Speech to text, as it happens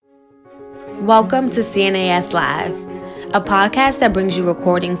Welcome to CNAS Live, a podcast that brings you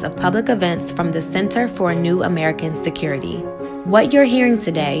recordings of public events from the Center for a New American Security. What you're hearing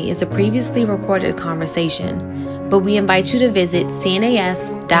today is a previously recorded conversation, but we invite you to visit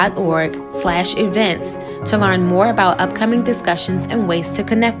cnas.org/events to learn more about upcoming discussions and ways to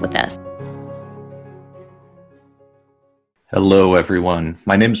connect with us. Hello, everyone.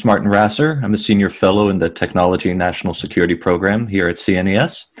 My name is Martijn Rasser. I'm a Senior Fellow in the Technology and National Security Program here at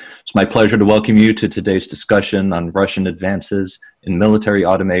CNAS. It's my pleasure to welcome you to today's discussion on Russian advances in military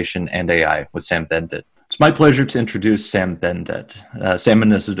automation and AI with Sam Bendett. It's my pleasure to introduce Sam Bendett. Sam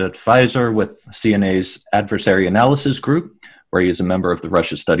is an advisor with CNA's Adversary Analysis Group, where he is a member of the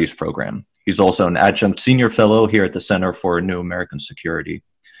Russia Studies Program. He's also an Adjunct Senior Fellow here at the Center for a New American Security.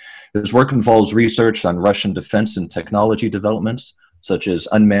 His work involves research on Russian defense and technology developments, such as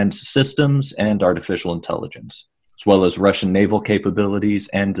unmanned systems and artificial intelligence, as well as Russian naval capabilities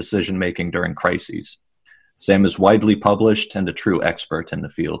and decision-making during crises. Sam is widely published and a true expert in the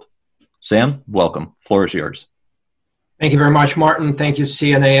field. Sam, welcome. Floor is yours. Thank you very much, Martin. Thank you,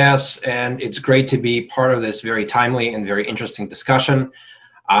 CNAS, and it's great to be part of this very timely and very interesting discussion.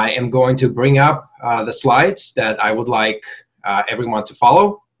 I am going to bring up the slides that I would like everyone to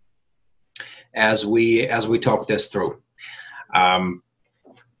follow as we talk this through.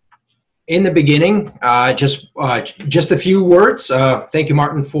 In the beginning, just a few words. Thank you,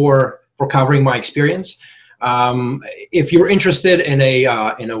 Martin, for covering my experience. If you're interested in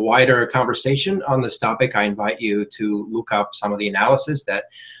a wider conversation on this topic, I invite you to look up some of the analysis that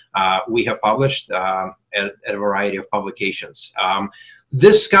we have published at a variety of publications.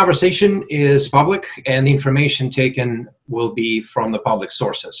 This conversation is public, and the information taken will be from the public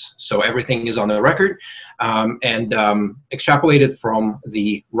sources. So everything is on the record and extrapolated from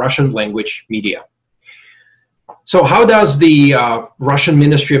the Russian language media. So how does the Russian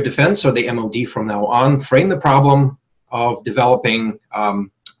Ministry of Defense, or the MOD from now on, frame the problem of developing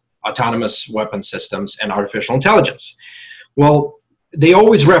autonomous weapon systems and artificial intelligence? Well, they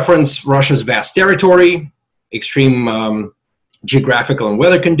always reference Russia's vast territory, extreme geographical and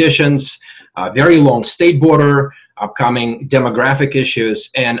weather conditions, very long state border, upcoming demographic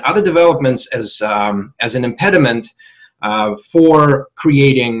issues, and other developments as an impediment for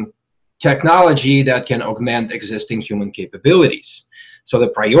creating technology that can augment existing human capabilities. So the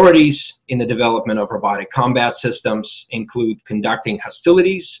priorities in the development of robotic combat systems include conducting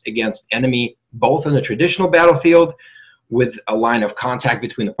hostilities against enemy, both on the traditional battlefield with a line of contact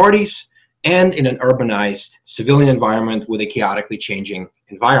between the parties, and in an urbanized civilian environment with a chaotically changing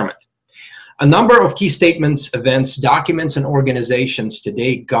environment. A number of key statements, events, documents, and organizations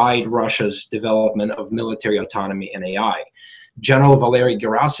today guide Russia's development of military autonomy and AI. General Valery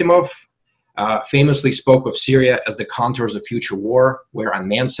Gerasimov famously spoke of Syria as the contours of future war, where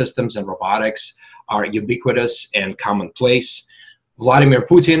unmanned systems and robotics are ubiquitous and commonplace. Vladimir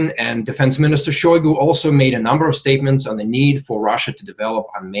Putin and Defense Minister Shoigu also made a number of statements on the need for Russia to develop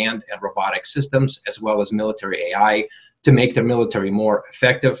unmanned and robotic systems, as well as military AI, to make their military more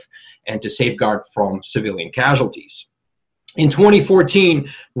effective and to safeguard from civilian casualties. In 2014,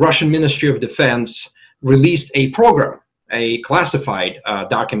 Russian Ministry of Defense released a program, a classified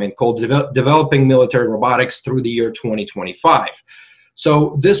document called Developing Military Robotics Through the Year 2025.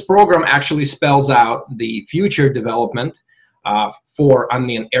 So this program actually spells out the future development for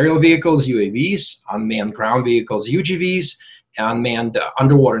unmanned aerial vehicles, UAVs, unmanned ground vehicles, UGVs, unmanned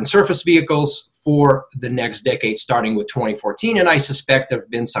underwater and surface vehicles for the next decade, starting with 2014. And I suspect there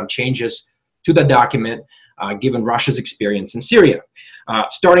have been some changes to the document given Russia's experience in Syria.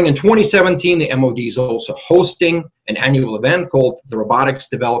 Starting in 2017, the MOD is also hosting an annual event called the Robotics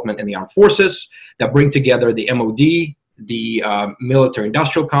Development in the Armed Forces that bring together the MOD, the military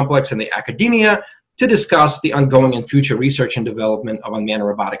industrial complex, and the academia to discuss the ongoing and future research and development of unmanned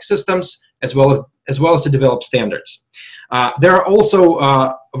robotic systems, as well as to develop standards. There are also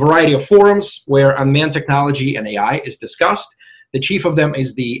a variety of forums where unmanned technology and AI is discussed. The chief of them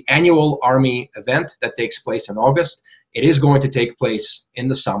is the annual Army event that takes place in August. It is going to take place in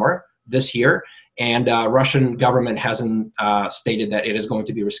the summer this year, and Russian government hasn't stated that it is going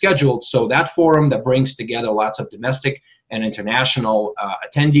to be rescheduled. So that forum that brings together lots of domestic and international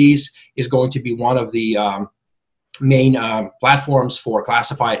attendees is going to be one of the main platforms for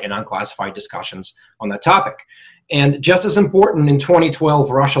classified and unclassified discussions on that topic. And just as important, in 2012,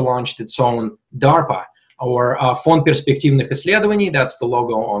 Russia launched its own DARPA, or Fond Perspektivных Исследований. That's the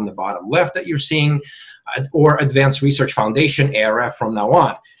logo on the bottom left that you're seeing, or Advanced Research Foundation, ARF, from now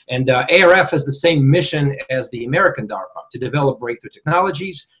on. And ARF has the same mission as the American DARPA, to develop breakthrough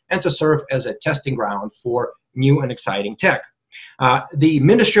technologies and to serve as a testing ground for new and exciting tech. The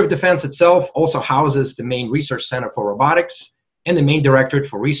Ministry of Defense itself also houses the main research center for robotics and the main directorate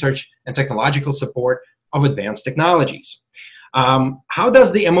for research and technological support of advanced technologies. How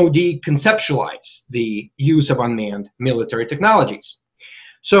does the MOD conceptualize the use of unmanned military technologies?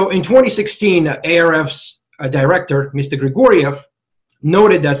 So in 2016, ARF's director, Mr. Grigoriev,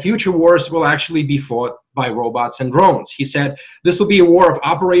 noted that future wars will actually be fought by robots and drones. He said, this will be a war of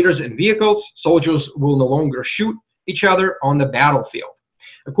operators and vehicles. Soldiers will no longer shoot each other on the battlefield.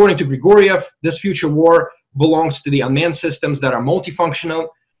 According to Grigoriev, this future war belongs to the unmanned systems that are multifunctional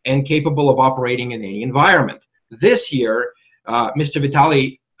and capable of operating in any environment. This year, Mr.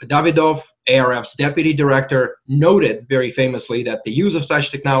 Vitaly Davidov, ARF's deputy director, noted very famously that the use of such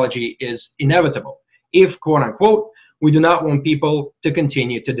technology is inevitable if, quote unquote, we do not want people to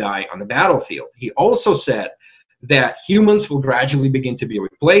continue to die on the battlefield. He also said that humans will gradually begin to be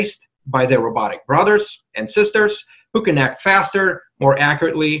replaced by their robotic brothers and sisters who can act faster, more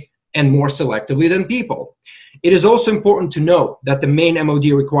accurately, and more selectively than people. It is also important to note that the main MOD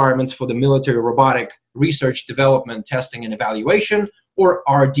requirements for the military robotic research, development, testing, and evaluation, or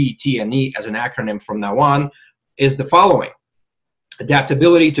RDT&E as an acronym from now on, is the following: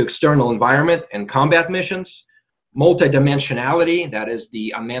 adaptability to external environment and combat missions, multidimensionality, that is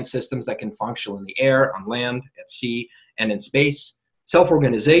the unmanned systems that can function in the air, on land, at sea, and in space,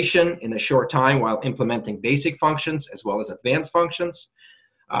 self-organization in a short time while implementing basic functions as well as advanced functions.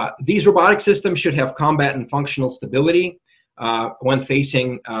 These robotic systems should have combat and functional stability when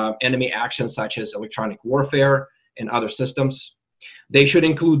facing enemy actions such as electronic warfare and other systems. They should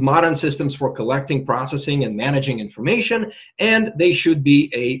include modern systems for collecting, processing, and managing information, and there should be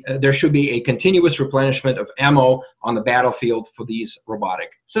a continuous replenishment of ammo on the battlefield for these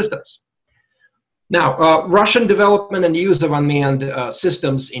robotic systems. Now, Russian development and use of unmanned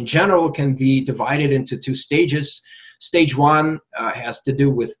systems in general can be divided into two stages. Stage one has to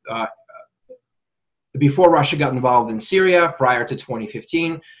do with before Russia got involved in Syria prior to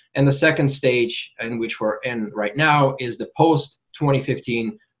 2015, and the second stage, in which we're in right now, is the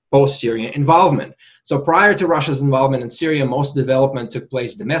post-2015, post-Syria involvement. So prior to Russia's involvement in Syria, most development took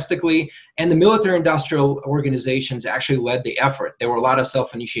place domestically, and the military-industrial organizations actually led the effort. There were a lot of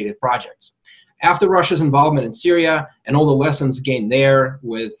self-initiated projects. After Russia's involvement in Syria and all the lessons gained there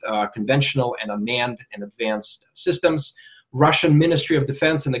with conventional and unmanned and advanced systems, Russian Ministry of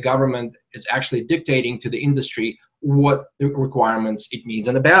Defense and the government is actually dictating to the industry what the requirements it needs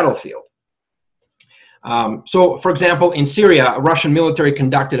on the battlefield. So, for example, in Syria, Russian military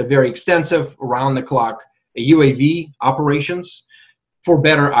conducted a very extensive, around-the-clock UAV operations for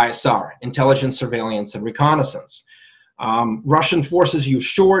better ISR, intelligence, surveillance, and reconnaissance. Russian forces use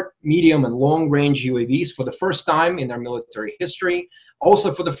short, medium, and long-range UAVs for the first time in their military history.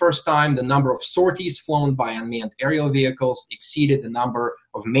 Also, for the first time, the number of sorties flown by unmanned aerial vehicles exceeded the number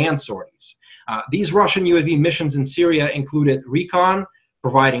of manned sorties. These Russian UAV missions in Syria included recon,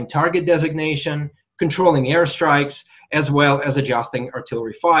 providing target designation, controlling airstrikes, as well as adjusting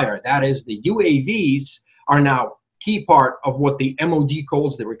artillery fire. That is, the UAVs are now key part of what the MOD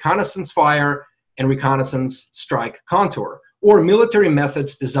calls the reconnaissance fire and reconnaissance strike contour, or military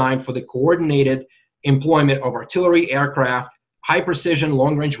methods designed for the coordinated employment of artillery, aircraft, high-precision,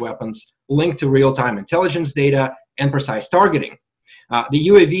 long-range weapons linked to real-time intelligence data and precise targeting. The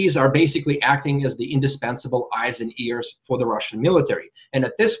UAVs are basically acting as the indispensable eyes and ears for the Russian military. And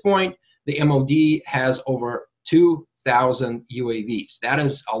at this point, the MOD has over 2,000 UAVs. That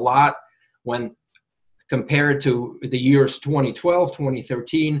is a lot when compared to the years 2012,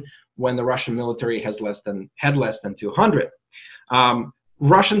 2013, when the Russian military had less than 200.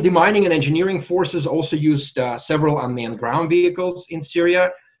 Russian demining and engineering forces also used several unmanned ground vehicles in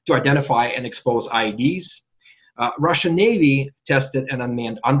Syria to identify and expose IEDs. Russian Navy tested an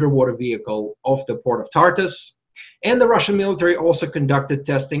unmanned underwater vehicle off the port of Tartus, and the Russian military also conducted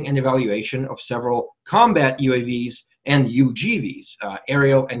testing and evaluation of several combat UAVs and UGVs,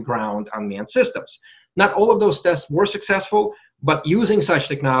 aerial and ground unmanned systems. Not all of those tests were successful, but using such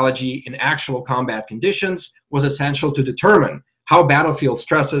technology in actual combat conditions was essential to determine how battlefield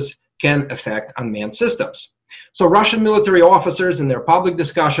stresses can affect unmanned systems. So Russian military officers in their public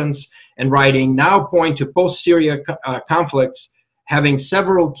discussions and writing now point to post-Syria conflicts having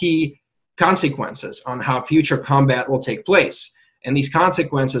several key consequences on how future combat will take place. And these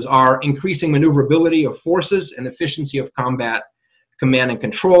consequences are increasing maneuverability of forces and efficiency of combat command and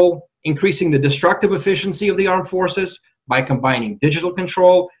control, increasing the destructive efficiency of the armed forces by combining digital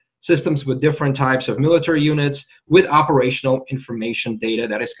control systems with different types of military units with operational information data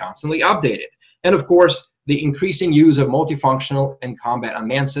that is constantly updated. And of course, the increasing use of multifunctional and combat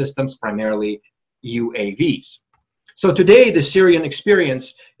unmanned systems, primarily UAVs. So today, the Syrian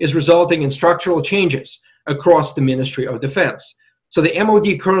experience is resulting in structural changes across the Ministry of Defense. So the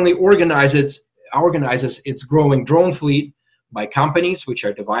MOD currently organizes its growing drone fleet by companies, which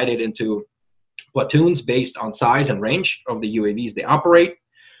are divided into platoons based on size and range of the UAVs they operate.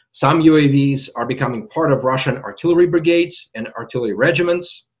 Some UAVs are becoming part of Russian artillery brigades and artillery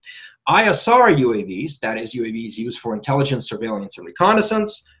regiments. ISR UAVs, that is UAVs used for intelligence, surveillance, and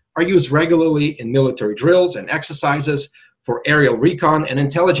reconnaissance, are used regularly in military drills and exercises for aerial recon and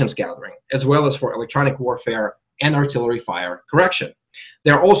intelligence gathering, as well as for electronic warfare and artillery fire correction.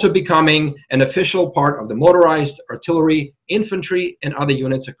 They're also becoming an official part of the motorized artillery, infantry, and other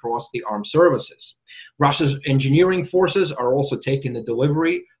units across the armed services. Russia's engineering forces are also taking the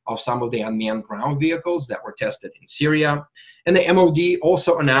delivery of some of the unmanned ground vehicles that were tested in Syria. And the MOD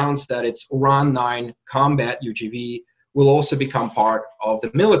also announced that its Uran 9 combat UGV will also become part of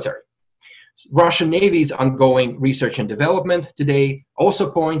the military. Russian Navy's ongoing research and development today also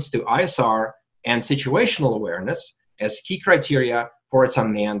points to ISR and situational awareness as key criteria for its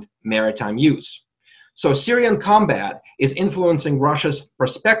unmanned maritime use. So Syrian combat is influencing Russia's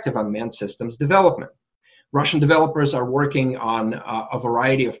prospective unmanned systems development. Russian developers are working on a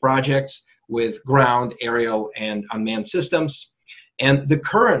variety of projects with ground, aerial, and unmanned systems. And the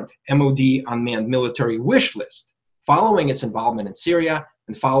current MOD unmanned military wish list, following its involvement in Syria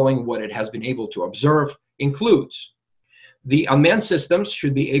and following what it has been able to observe, includes the unmanned systems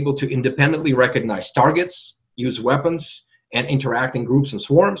should be able to independently recognize targets, use weapons, and interact in groups and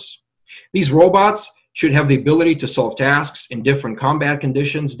swarms. These robots should have the ability to solve tasks in different combat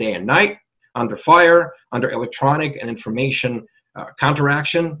conditions day and night, under fire, under electronic and information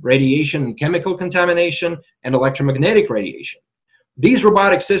counteraction, radiation and chemical contamination, and electromagnetic radiation. These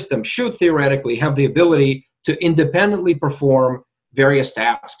robotic systems should theoretically have the ability to independently perform various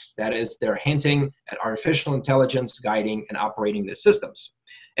tasks. That is, they're hinting at artificial intelligence guiding and operating the systems.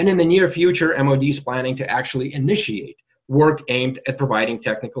 And in the near future, MOD is planning to actually initiate work aimed at providing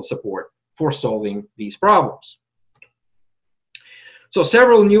technical support for solving these problems. So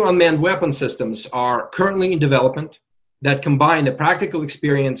several new unmanned weapon systems are currently in development that combine the practical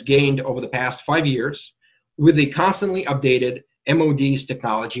experience gained over the past 5 years with the constantly updated MOD's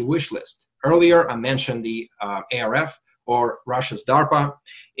technology wish list. Earlier, I mentioned the ARF, or Russia's DARPA.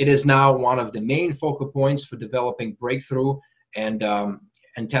 It is now one of the main focal points for developing breakthrough and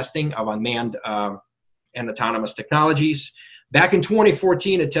testing of unmanned and autonomous technologies. Back in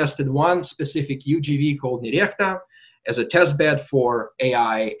 2014, it tested one specific UGV called Nerekta as a testbed for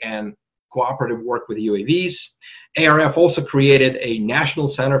AI and cooperative work with UAVs. ARF also created a national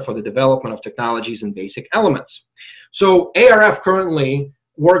center for the development of technologies and basic elements. So ARF currently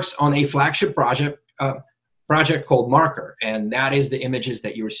works on a flagship project called Marker, and that is the images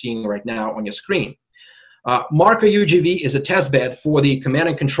that you're seeing right now on your screen. Marker UGV is a testbed for the command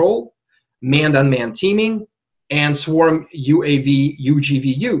and control, manned-unmanned teaming, and swarm UAV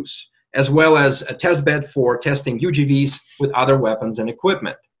UGV use, as well as a testbed for testing UGVs with other weapons and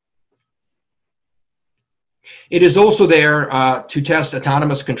equipment. It is also there to test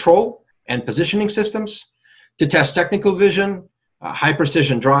autonomous control and positioning systems, to test technical vision,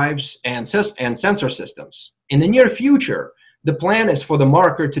 high-precision drives, and sensor systems. In the near future, the plan is for the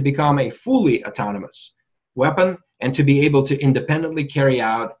Marker to become a fully autonomous weapon and to be able to independently carry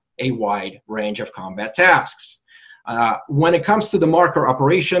out a wide range of combat tasks. When it comes to the Marker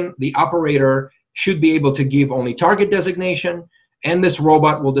operation, the operator should be able to give only target designation, and this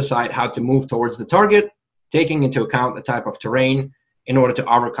robot will decide how to move towards the target, taking into account the type of terrain in order to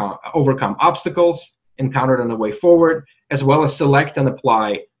overcome obstacles encountered on the way forward, as well as select and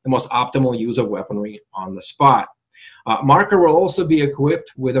apply the most optimal use of weaponry on the spot. Marker will also be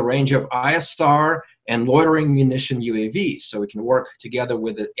equipped with a range of ISR and loitering munition UAVs, so it can work together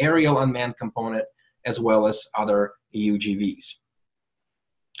with the aerial unmanned component as well as other UGVs.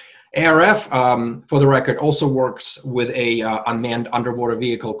 ARF, for the record, also works with a unmanned underwater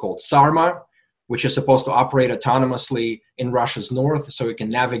vehicle called SARMA, which is supposed to operate autonomously in Russia's north, so it can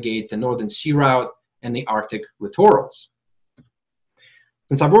navigate the Northern Sea Route and the Arctic littorals.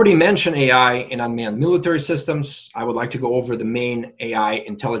 Since I've already mentioned AI in unmanned military systems, I would like to go over the main AI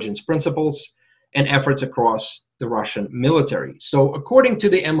intelligence principles and efforts across the Russian military. So according to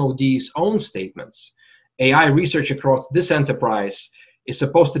the MOD's own statements, AI research across this enterprise is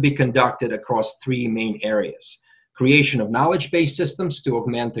supposed to be conducted across three main areas: creation of knowledge-based systems to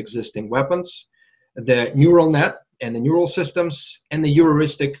augment existing weapons, the neural net and the neural systems, and the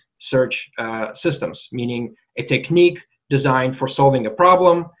heuristic search systems, meaning a technique designed for solving a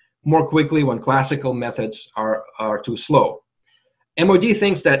problem more quickly when classical methods are too slow. MOD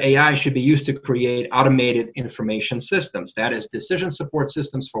thinks that AI should be used to create automated information systems, that is, decision support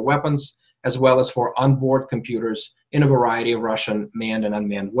systems for weapons, as well as for onboard computers in a variety of Russian manned and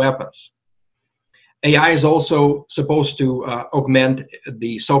unmanned weapons. AI is also supposed to augment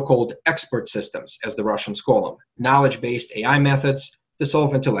the so-called expert systems, as the Russians call them, knowledge-based AI methods to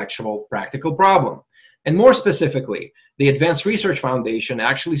solve intellectual practical problem. And more specifically, the Advanced Research Foundation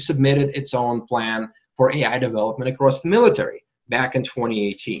actually submitted its own plan for AI development across the military back in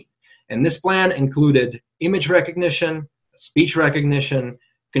 2018. And this plan included image recognition, speech recognition,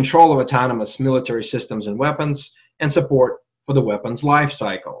 control of autonomous military systems and weapons, and support for the weapons life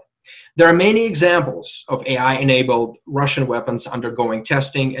cycle. There are many examples of AI-enabled Russian weapons undergoing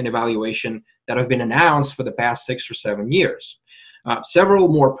testing and evaluation that have been announced for the past 6 or 7 years. Several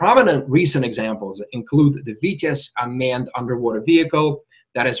more prominent recent examples include the Vityaz unmanned underwater vehicle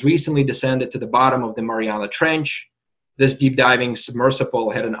that has recently descended to the bottom of the Mariana Trench. This deep diving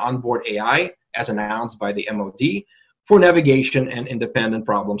submersible had an onboard AI, as announced by the MOD, for navigation and independent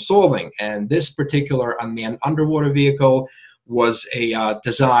problem solving. And this particular unmanned underwater vehicle was a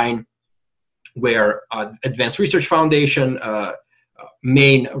design where Advanced Research Foundation,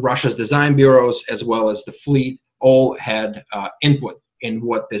 main Russia's design bureaus, as well as the fleet, all had input in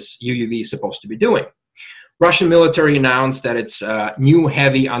what this UUV is supposed to be doing. Russian military announced that its new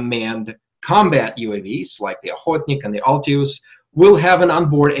heavy unmanned combat UAVs, like the Okhotnik and the Altius, will have an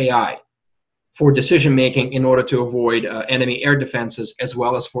onboard AI for decision-making in order to avoid enemy air defenses, as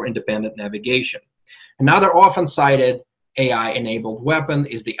well as for independent navigation. Another often cited AI-enabled weapon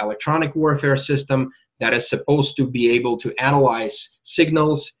is the electronic warfare system that is supposed to be able to analyze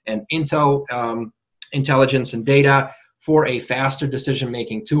signals and intelligence and data for a faster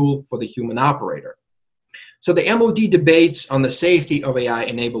decision-making tool for the human operator. So the MOD debates on the safety of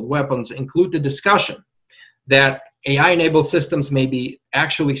AI-enabled weapons include the discussion that AI-enabled systems may be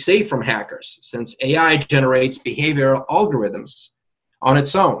actually safe from hackers, since AI generates behavioral algorithms on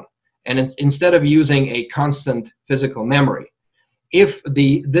its own, and instead of using a constant physical memory. If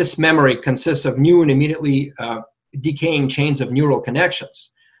this memory consists of new and immediately decaying chains of neural connections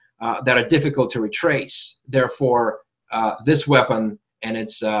that are difficult to retrace, therefore this weapon and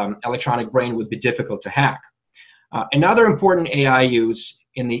its electronic brain would be difficult to hack. Another important AI use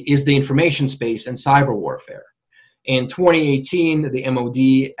is the information space and cyber warfare. In 2018, the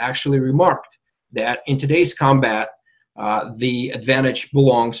MOD actually remarked that in today's combat, the advantage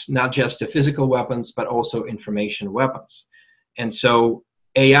belongs not just to physical weapons, but also information weapons. And so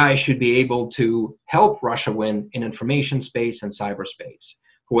AI should be able to help Russia win in information space and cyberspace.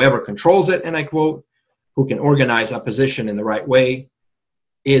 Whoever controls it, and I quote, who can organize opposition in the right way,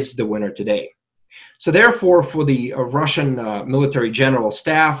 is the winner today. So therefore, for the Russian military general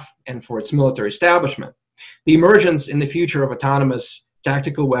staff and for its military establishment, the emergence in the future of autonomous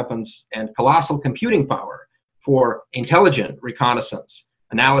tactical weapons and colossal computing power for intelligent reconnaissance,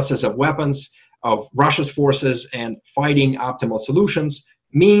 analysis of weapons, of Russia's forces, and fighting optimal solutions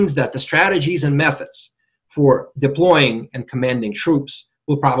means that the strategies and methods for deploying and commanding troops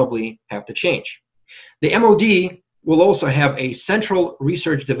will probably have to change. The MOD will also have a central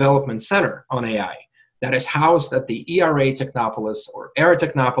research development center on AI that is housed at the ERA Technopolis or ERA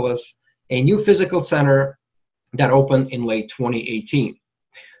Technopolis, a new physical center that opened in late 2018.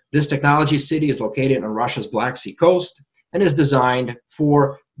 This technology city is located on Russia's Black Sea coast and is designed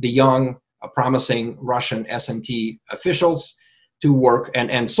for the young, promising Russian SMT officials to work,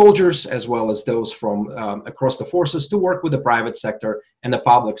 and soldiers, as well as those from across the forces, to work with the private sector and the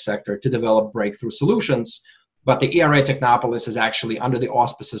public sector to develop breakthrough solutions. But the ERA Technopolis is actually under the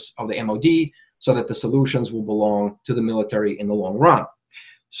auspices of the MOD, so that the solutions will belong to the military in the long run.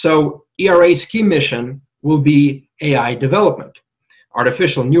 So ERA's key mission will be AI development,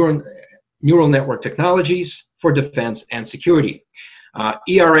 artificial neural network technologies for defense and security.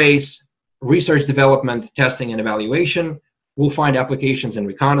 ERA's research, development, testing, and evaluation will find applications in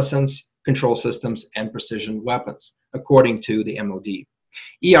reconnaissance, control systems, and precision weapons, according to the MOD.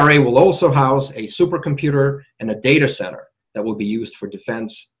 ERA will also house a supercomputer and a data center that will be used for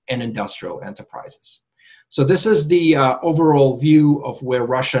defense and industrial enterprises. So this is the overall view of where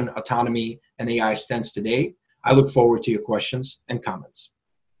Russian autonomy and AI stands today. I look forward to your questions and comments.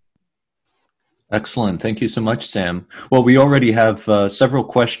 Excellent. Thank you so much, Sam. Well, we already have several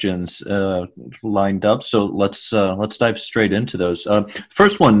questions lined up, so let's dive straight into those.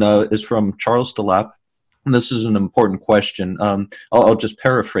 First one is from Charles Delap. And this is an important question. I'll just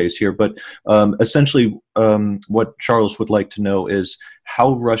paraphrase here, but essentially what Charles would like to know is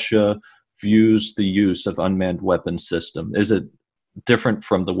how Russia views the use of unmanned weapons system. Is it different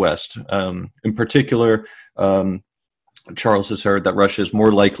from the West? In particular, Charles has heard that Russia is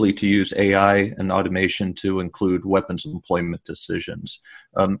more likely to use AI and automation to include weapons employment decisions.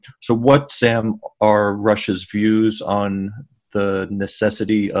 So what, Sam, are Russia's views on the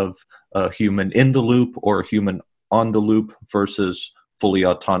necessity of a human in the loop or a human on the loop versus fully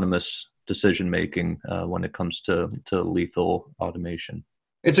autonomous decision-making when it comes to lethal automation?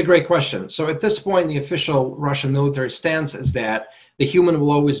 It's a great question. So at this point, the official Russian military stance is that the human will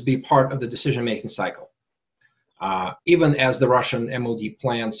always be part of the decision-making cycle, even as the Russian MOD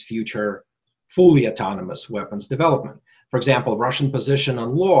plans future fully autonomous weapons development. For example, Russian position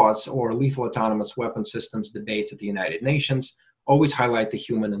on laws or lethal autonomous weapon systems debates at the United Nations always highlight the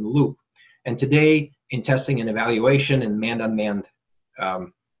human in the loop. And today, in testing and evaluation and manned-unmanned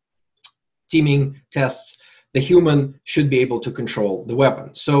teaming tests, the human should be able to control the weapon.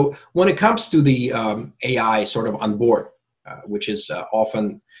 So when it comes to the AI sort of on board, which is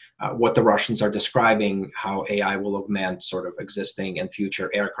often what the Russians are describing, how AI will augment sort of existing and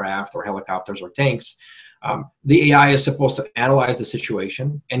future aircraft or helicopters or tanks, the AI is supposed to analyze the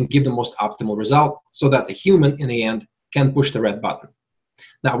situation and give the most optimal result so that the human in the end can push the red button.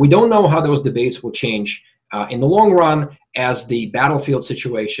 Now, we don't know how those debates will change in the long run as the battlefield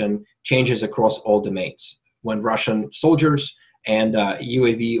situation changes across all domains, when Russian soldiers and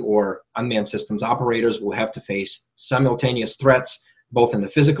UAV or unmanned systems operators will have to face simultaneous threats, both in the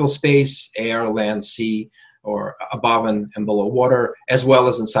physical space, air, land, sea, or above and below water, as well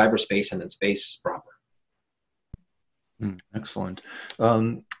as in cyberspace and in space proper. Excellent.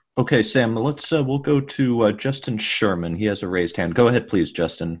 Okay, Sam, we'll go to Justin Sherman. He has a raised hand. Go ahead, please,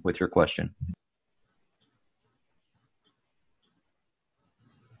 Justin, with your question.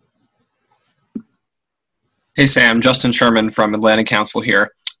 Hey, Sam, Justin Sherman from Atlantic Council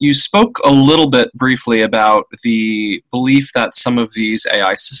here. You spoke a little bit briefly about the belief that some of these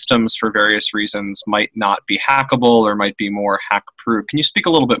AI systems, for various reasons, might not be hackable or might be more hack-proof. Can you speak a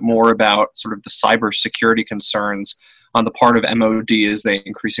little bit more about sort of the cybersecurity concerns on the part of MOD as they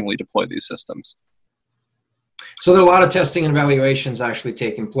increasingly deploy these systems? So there are a lot of testing and evaluations actually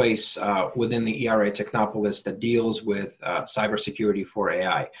taking place within the ERA Technopolis that deals with cybersecurity for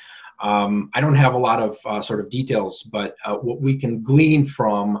AI. I don't have a lot of sort of details, but what we can glean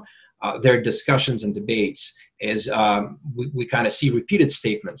from their discussions and debates is we kind of see repeated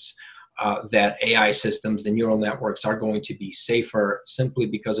statements that AI systems, the neural networks, are going to be safer simply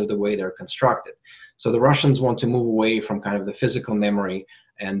because of the way they're constructed. So the Russians want to move away from kind of the physical memory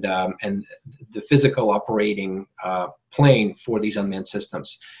and the physical operating plane for these unmanned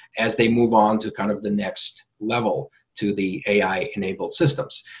systems as they move on to kind of the next level, to the AI-enabled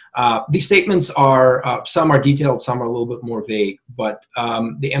systems. These statements are, some are detailed, some are a little bit more vague, but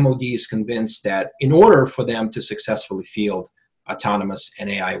the MOD is convinced that in order for them to successfully field autonomous and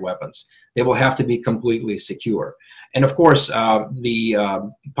AI weapons, they will have to be completely secure. And of course,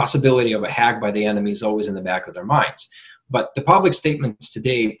 the possibility of a hack by the enemy is always in the back of their minds. But the public statements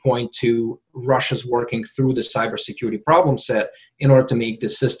today point to Russia's working through the cybersecurity problem set in order to make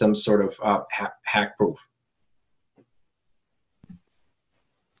this system sort of hack-proof.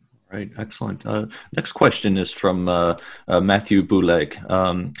 Right, excellent. Next question is from Matthew Buleg.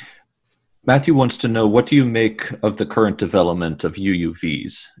 Matthew wants to know, what do you make of the current development of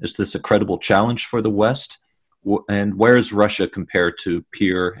UUVs? Is this a credible challenge for the West? And where is Russia compared to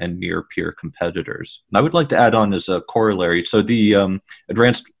peer and near-peer competitors? And I would like to add on as a corollary, so the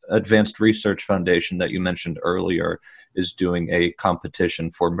Advanced Research Foundation that you mentioned earlier is doing a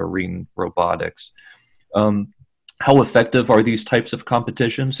competition for marine robotics. How effective are these types of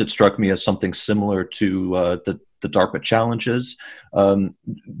competitions? It struck me as something similar to the DARPA challenges.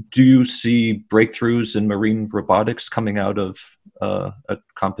 Do you see breakthroughs in marine robotics coming out of a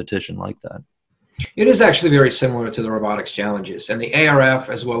competition like that? It is actually very similar to the robotics challenges. And the ARF,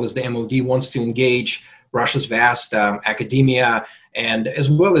 as well as the MOD, wants to engage Russia's vast academia and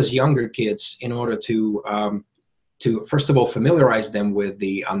as well as younger kids in order to first of all, familiarize them with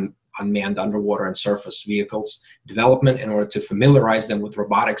the unmanned underwater and surface vehicles development, in order to familiarize them with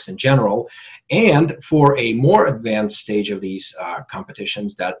robotics in general, and for a more advanced stage of these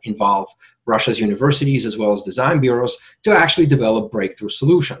competitions that involve Russia's universities as well as design bureaus to actually develop breakthrough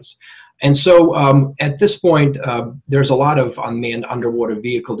solutions. And so at this point, there's a lot of unmanned underwater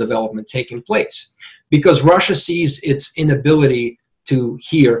vehicle development taking place because Russia sees its inability to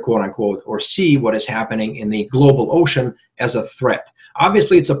hear, quote unquote, or see what is happening in the global ocean as a threat.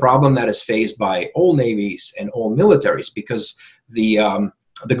 Obviously, it's a problem that is faced by all navies and all militaries because the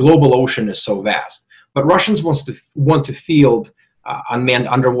global ocean is so vast. But Russians want to field unmanned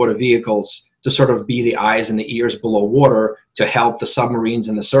underwater vehicles to sort of be the eyes and the ears below water to help the submarines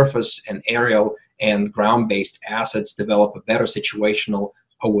in the surface and aerial and ground-based assets develop a better situational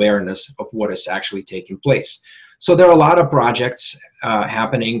awareness of what is actually taking place. So there are a lot of projects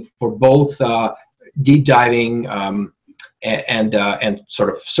happening for both deep diving and sort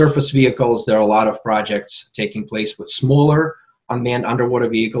of surface vehicles. There are a lot of projects taking place with smaller unmanned underwater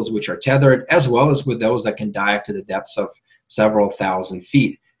vehicles which are tethered, as well as with those that can dive to the depths of several thousand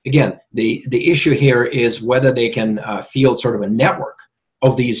feet. Again, the issue here is whether they can field sort of a network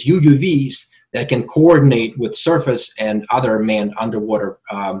of these UUVs that can coordinate with surface and other manned underwater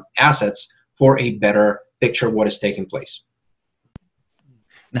assets for a better picture of what is taking place.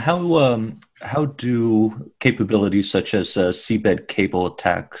 And how do capabilities such as seabed cable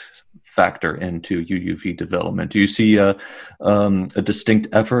attacks factor into UUV development? Do you see a distinct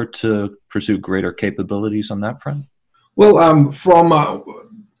effort to pursue greater capabilities on that front? Well,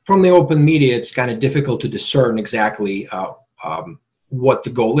 from the open media, it's kind of difficult to discern exactly what the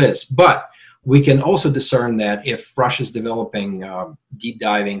goal is, but we can also discern that if Russia's developing deep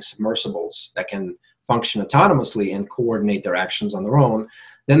diving submersibles that can function autonomously and coordinate their actions on their own,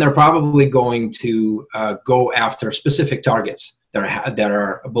 then they're probably going to go after specific targets that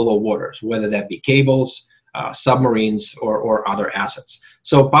are below waters, whether that be cables, submarines, or other assets.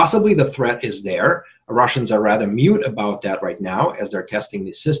 So possibly the threat is there. Russians are rather mute about that right now as they're testing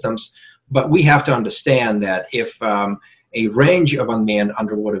these systems, but we have to understand that if a range of unmanned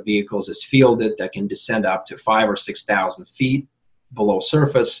underwater vehicles is fielded that can descend up to 5,000 or 6,000 feet below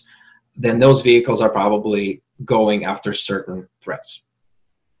surface, then those vehicles are probably going after certain threats.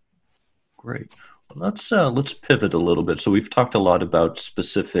 Great. Well, let's pivot a little bit. So we've talked a lot about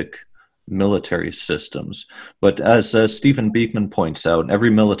specific military systems, but as Stephen Beekman points out, every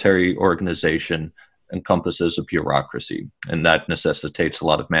military organization encompasses a bureaucracy, and that necessitates a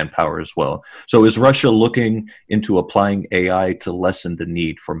lot of manpower as well. So is Russia looking into applying AI to lessen the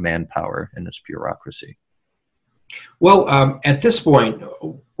need for manpower in its bureaucracy? Well, at this point,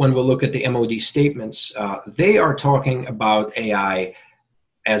 when we look at the MOD statements, they are talking about AI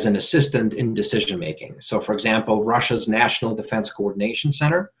as an assistant in decision making. So for example, Russia's National Defense Coordination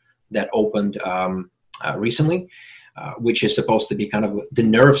Center that opened recently, which is supposed to be kind of the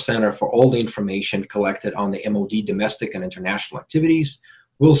nerve center for all the information collected on the MOD domestic and international activities,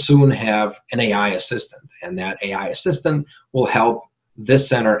 will soon have an AI assistant. And that AI assistant will help this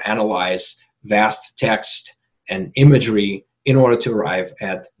center analyze vast text and imagery in order to arrive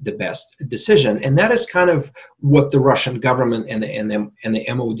at the best decision. And that is kind of what the Russian government and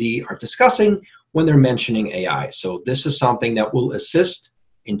the MOD are discussing when they're mentioning AI. So this is something that will assist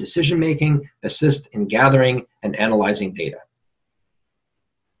in decision-making, assist in gathering and analyzing data.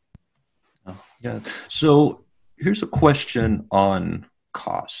 Yeah. So here's a question on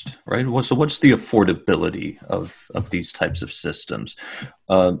cost, right? So what's the affordability of these types of systems?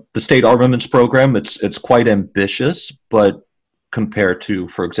 The state armaments program, it's quite ambitious, but compared to,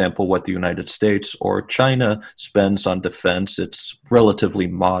 for example, what the United States or China spends on defense, it's relatively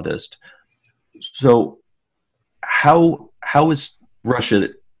modest. So how is Russia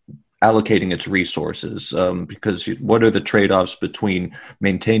allocating its resources? Because what are the trade-offs between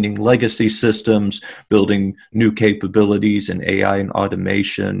maintaining legacy systems, building new capabilities in AI and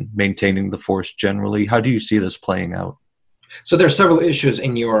automation, maintaining the force generally? How do you see this playing out? So there are several issues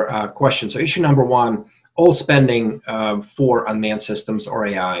in your question. So issue number one, all spending for unmanned systems or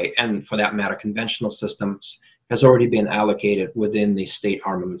AI, and for that matter, conventional systems, has already been allocated within the state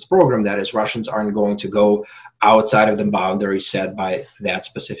armaments program. That is, Russians aren't going to go outside of the boundaries set by that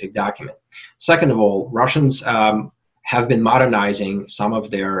specific document. Second of all, Russians have been modernizing some of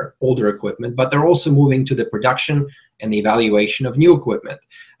their older equipment, but they're also moving to the production and the evaluation of new equipment.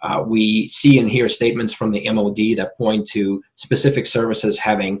 We see and hear statements from the MOD that point to specific services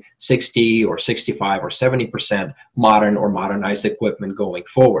having 60 or 65 or 70% modern or modernized equipment going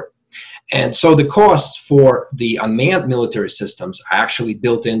forward. And so the costs for the unmanned military systems are actually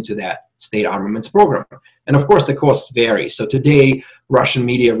built into that state armaments program. And of course, the costs vary. So today, Russian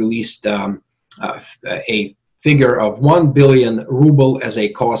media released a figure of 1 billion ruble as a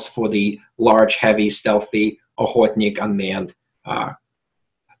cost for the large, heavy, stealthy Okhotnik unmanned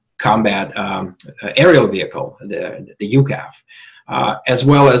combat aerial vehicle, the UCAV, as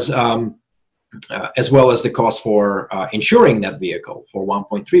well as the cost for insuring that vehicle for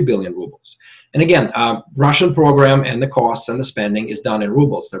 1.3 billion rubles. And again, Russian program and the costs and the spending is done in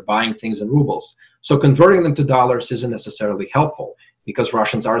rubles. They're buying things in rubles. So converting them to dollars isn't necessarily helpful, because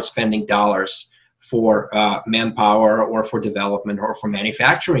Russians aren't spending dollars for manpower or for development or for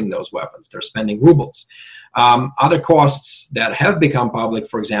manufacturing those weapons. They're spending rubles. Other costs that have become public,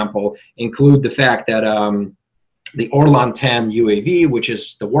 for example, include the fact that the Orlan 10 UAV, which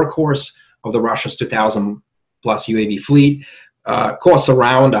is the workhorse of the Russia's 2,000 plus UAV fleet. Costs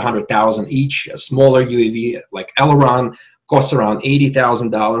around $100,000 each. A smaller UAV like Aileron costs around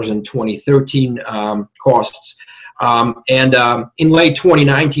 $80,000 in 2013 costs. In late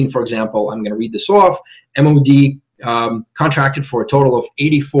 2019, for example, I'm going to read this off, MOD contracted for a total of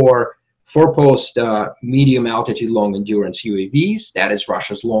 84 four-post medium altitude long endurance UAVs. That is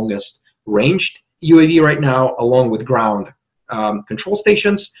Russia's longest ranged UAV right now, along with ground control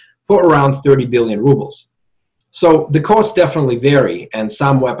stations, for around 30 billion rubles. So the costs definitely vary, and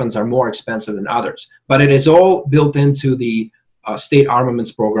some weapons are more expensive than others, but it is all built into the state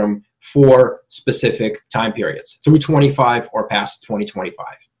armaments program for specific time periods through 25 or past 2025.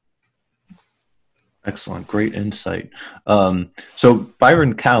 Excellent, great insight. So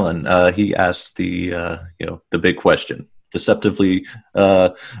Byron Callan, he asked the big question, deceptively,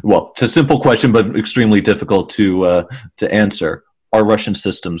 it's a simple question, but extremely difficult to answer. Are Russian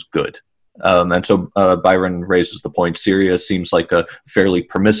systems good? And so Byron raises the point, Syria seems like a fairly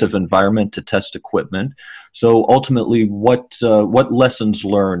permissive environment to test equipment. So ultimately, what lessons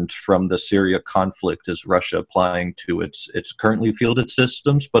learned from the Syria conflict is Russia applying to its currently fielded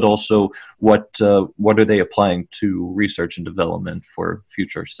systems, but also what are they applying to research and development for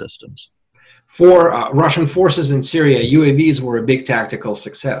future systems? For Russian forces in Syria, UAVs were a big tactical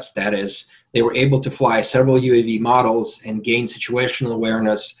success. That is, they were able to fly several UAV models and gain situational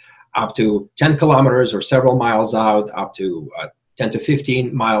awareness up to 10 kilometers or several miles out, up to 10 to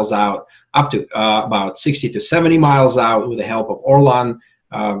 15 miles out, up to about 60 to 70 miles out with the help of Orlan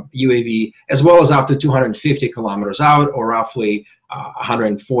UAV, as well as up to 250 kilometers out, or roughly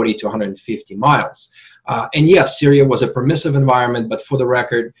 140 to 150 miles. And yes, Syria was a permissive environment, but for the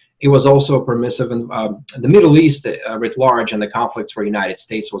record, it was also permissive in the Middle East writ large, and the conflicts where the United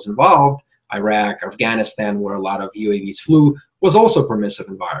States was involved, Iraq, Afghanistan, where a lot of UAVs flew, was also a permissive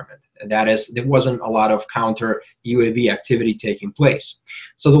environment. That is, there wasn't a lot of counter UAV activity taking place.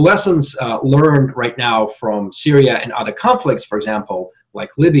 So the lessons learned right now from Syria and other conflicts, for example, like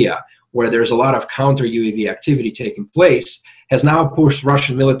Libya, where there's a lot of counter UAV activity taking place, has now pushed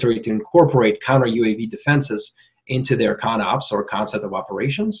Russian military to incorporate counter UAV defenses into their CONOPS, or concept of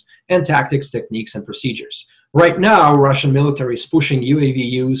operations, and tactics, techniques, and procedures. Right now, Russian military is pushing UAV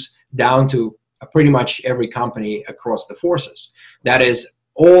use down to pretty much every company across the forces. That is,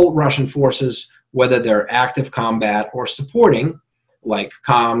 all Russian forces, whether they're active combat or supporting, like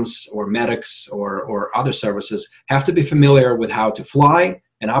comms or medics or other services, have to be familiar with how to fly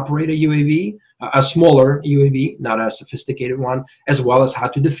and operate a UAV, a smaller UAV, not a sophisticated one, as well as how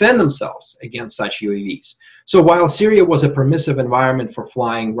to defend themselves against such UAVs. So while Syria was a permissive environment for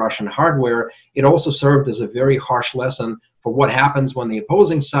flying Russian hardware, it also served as a very harsh lesson for what happens when the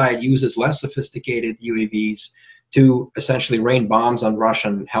opposing side uses less sophisticated UAVs to essentially rain bombs on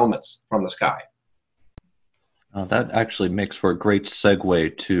Russian helmets from the sky. That actually makes for a great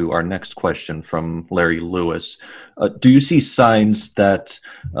segue to our next question from Larry Lewis. Do you see signs that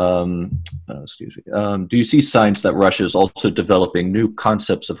Russia is also developing new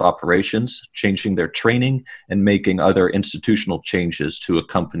concepts of operations, changing their training, and making other institutional changes to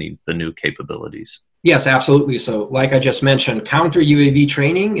accompany the new capabilities? Yes, absolutely. So like I just mentioned, counter UAV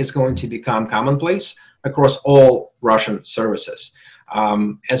training is going to become commonplace across all Russian services,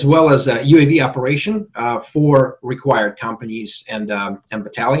 as well as UAV operation for required companies and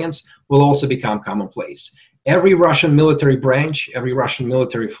battalions will also become commonplace. Every Russian military branch, every Russian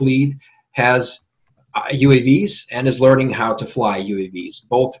military fleet has UAVs and is learning how to fly UAVs,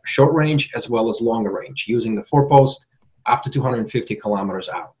 both short range as well as longer range, using the four-post up to 250 kilometers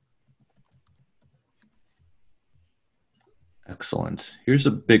out. Excellent. Here's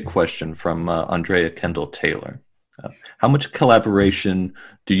a big question from Andrea Kendall-Taylor. How much collaboration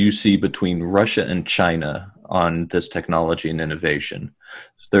do you see between Russia and China on this technology and innovation?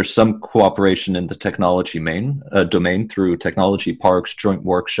 There's some cooperation in the technology domain through technology parks, joint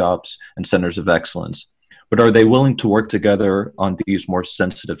workshops, and centers of excellence. But are they willing to work together on these more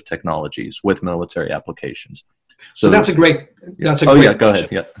sensitive technologies with military applications? So that's a great. Go ahead.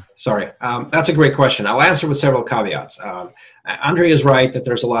 Yeah. Sorry, that's a great question. I'll answer with several caveats. Andrea is right that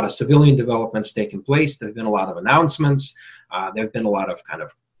there's a lot of civilian developments taking place. There have been a lot of announcements. There have been a lot of kind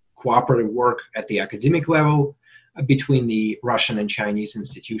of cooperative work at the academic level between the Russian and Chinese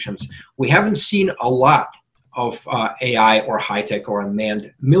institutions. We haven't seen a lot of AI or high-tech or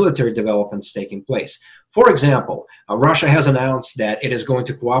unmanned military developments taking place. For example, Russia has announced that it is going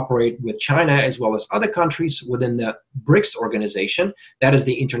to cooperate with China as well as other countries within the BRICS organization. That is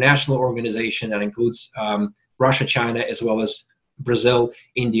the international organization that includes Russia, China, as well as Brazil,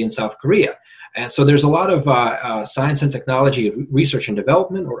 India, and South Korea. And so there's a lot of science and technology research and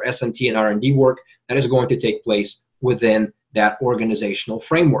development, or S&T and R&D work, that is going to take place within that organizational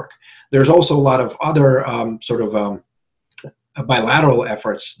framework. There's also a lot of other bilateral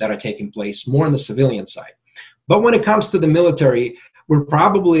efforts that are taking place more on the civilian side. But when it comes to the military, we're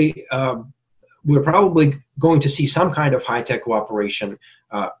probably going to see some kind of high-tech cooperation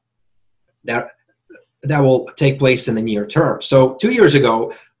that will take place in the near term. So 2 years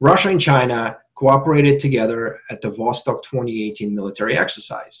ago, Russia and China cooperated together at the Vostok 2018 military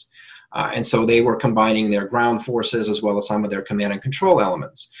exercise. And so they were combining their ground forces as well as some of their command and control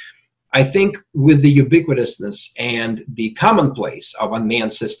elements. I think with the ubiquitousness and the commonplace of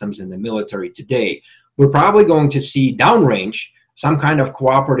unmanned systems in the military today, we're probably going to see downrange some kind of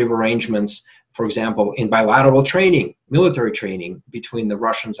cooperative arrangements, for example, in bilateral training, military training between the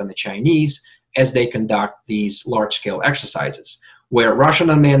Russians and the Chinese as they conduct these large-scale exercises, where Russian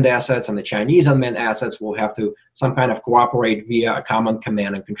unmanned assets and the Chinese unmanned assets will have to some kind of cooperate via a common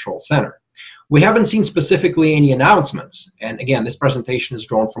command and control center. We haven't seen specifically any announcements, and again, this presentation is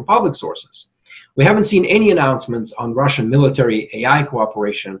drawn from public sources. We haven't seen any announcements on Russian military AI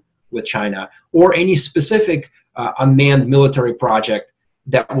cooperation with China or any specific unmanned military project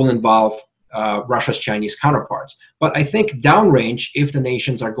that will involve Russia's Chinese counterparts. But I think downrange, if the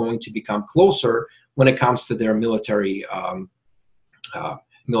nations are going to become closer when it comes to their military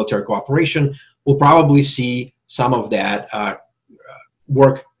cooperation, we'll probably see some of that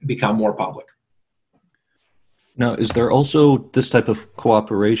work become more public. Now, is there also this type of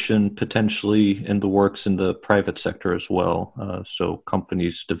cooperation potentially in the works in the private sector as well? So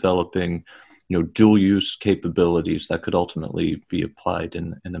companies developing, dual-use capabilities that could ultimately be applied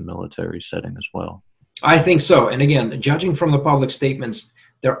in a military setting as well? I think so. And again, judging from the public statements,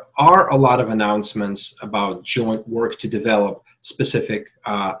 there are a lot of announcements about joint work to develop specific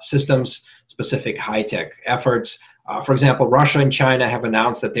systems, specific high-tech efforts. For example, Russia and China have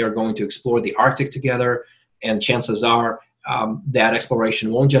announced that they are going to explore the Arctic together, and chances are that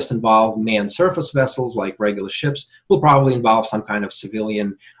exploration won't just involve manned surface vessels like regular ships, will probably involve some kind of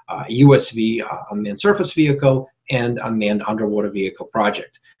civilian USV, unmanned surface vehicle, and unmanned underwater vehicle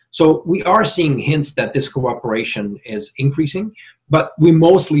project. So we are seeing hints that this cooperation is increasing, but we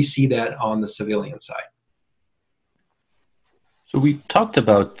mostly see that on the civilian side. So we talked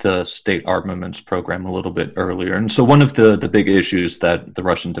about the state armaments program a little bit earlier. And so one of the big issues that the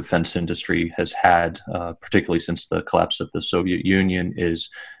Russian defense industry has had, particularly since the collapse of the Soviet Union, is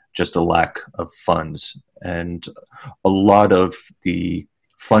just a lack of funds. And a lot of the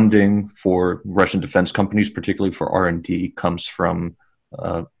funding for Russian defense companies, particularly for R&D, comes from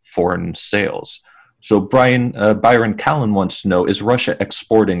foreign sales. So Byron Callan wants to know, is Russia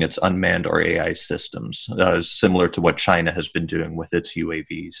exporting its unmanned or AI systems, similar to what China has been doing with its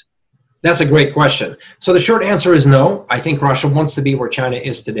UAVs? That's a great question. So the short answer is no. I think Russia wants to be where China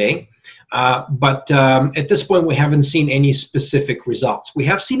is today. But at this point, we haven't seen any specific results. We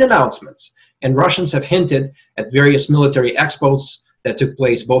have seen announcements, and Russians have hinted at various military expos that took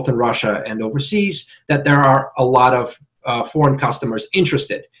place both in Russia and overseas that there are a lot of foreign customers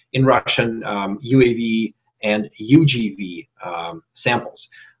interested in Russian UAV and UGV samples.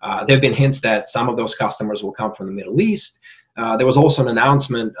 There have been hints that some of those customers will come from the Middle East. There was also an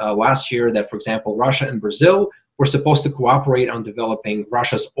announcement last year that, for example, Russia and Brazil were supposed to cooperate on developing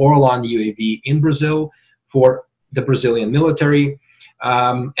Russia's Orlan UAV in Brazil for the Brazilian military.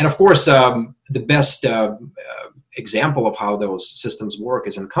 And of course, the best example of how those systems work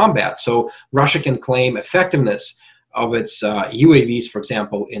is in combat. So Russia can claim effectiveness of its UAVs, for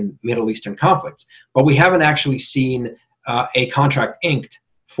example, in Middle Eastern conflicts. But we haven't actually seen a contract inked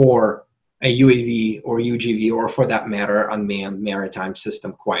for a UAV or UGV, or for that matter, unmanned maritime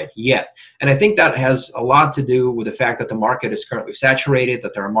system quite yet. And I think that has a lot to do with the fact that the market is currently saturated,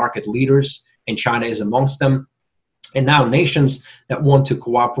 that there are market leaders, and China is amongst them. And now nations that want to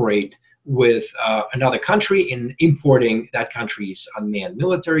cooperate with another country in importing that country's unmanned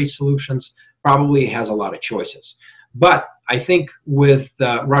military solutions probably has a lot of choices. But I think with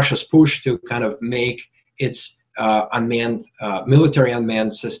Russia's push to kind of make its military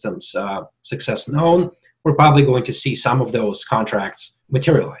unmanned systems success known, we're probably going to see some of those contracts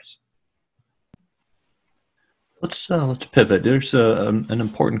materialize. Let's pivot. There's an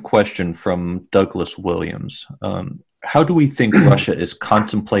important question from Douglas Williams. How do we think Russia is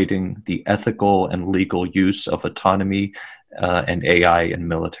contemplating the ethical and legal use of autonomy and AI in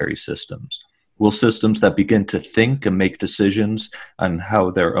military systems? Will systems that begin to think and make decisions on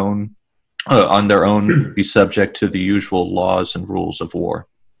how their own be subject to the usual laws and rules of war?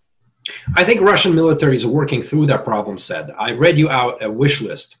 I think Russian militaries are working through that problem set. I read you out a wish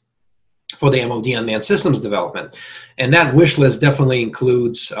list for the MOD unmanned systems development, and that wish list definitely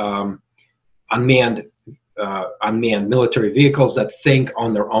includes unmanned military vehicles that think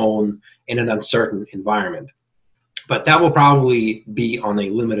on their own in an uncertain environment. But that will probably be on a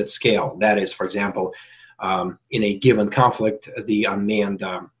limited scale. That is, for example, in a given conflict, the unmanned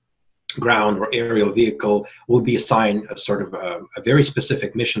ground or aerial vehicle will be assigned a sort of a very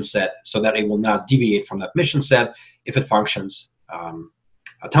specific mission set so that it will not deviate from that mission set if it functions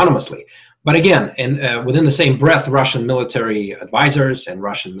autonomously. But again, within the same breath, Russian military advisors and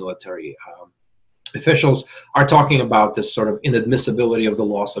Russian military officials are talking about this sort of inadmissibility of the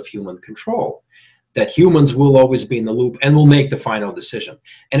loss of human control, that humans will always be in the loop and will make the final decision.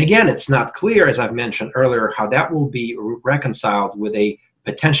 And again, it's not clear, as I've mentioned earlier, how that will be reconciled with a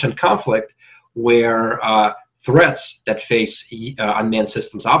potential conflict where threats that face unmanned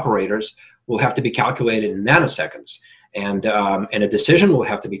systems operators will have to be calculated in nanoseconds, and a decision will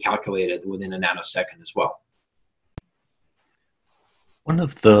have to be calculated within a nanosecond as well. One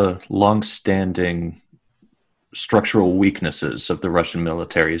of the long-standing structural weaknesses of the Russian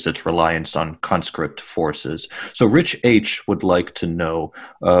military is its reliance on conscript forces. So Rich H. would like to know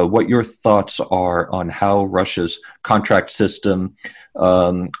what your thoughts are on how Russia's contract system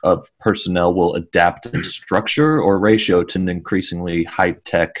of personnel will adapt in structure or ratio to an increasingly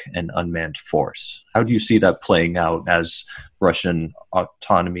high-tech and unmanned force. How do you see that playing out as Russian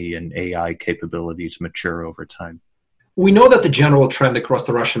autonomy and AI capabilities mature over time? We know that the general trend across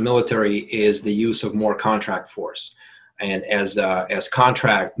the Russian military is the use of more contract force, and as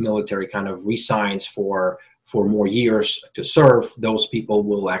contract military kind of resigns for more years to serve, those people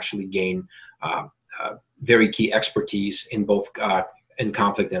will actually gain very key expertise in both in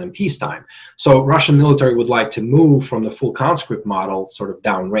conflict and in peacetime. So Russian military would like to move from the full conscript model sort of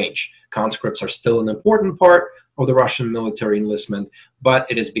downrange. Conscripts are still an important part of the Russian military enlistment, but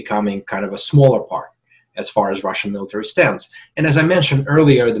it is becoming kind of a smaller part as far as Russian military stands. And as I mentioned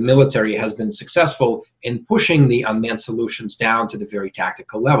earlier, the military has been successful in pushing the unmanned solutions down to the very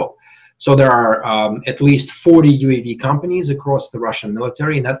tactical level. So there are at least 40 UAV companies across the Russian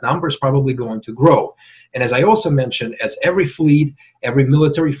military, and that number is probably going to grow. And as I also mentioned, as every fleet, every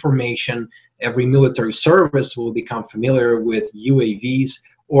military formation, every military service will become familiar with UAVs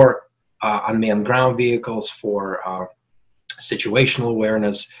or unmanned ground vehicles for situational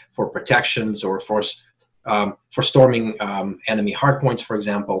awareness, for protections, or for storming enemy hardpoints, for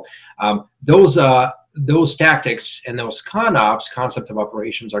example. Those tactics and those CONOPS, concept of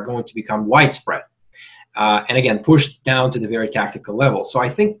operations, are going to become widespread. And again, pushed down to the very tactical level. So I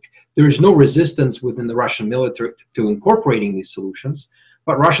think there is no resistance within the Russian military to incorporating these solutions,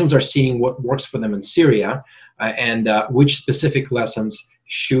 but Russians are seeing what works for them in Syria and which specific lessons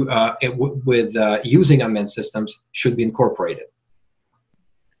should, with using unmanned systems should be incorporated.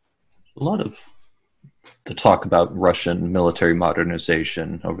 A lot of the talk about Russian military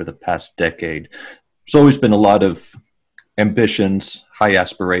modernization over the past decade. There's always been a lot of ambitions, high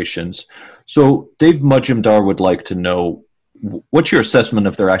aspirations. So Dave Majumdar would like to know, what's your assessment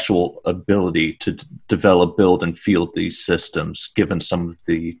of their actual ability to develop, build, and field these systems, given some of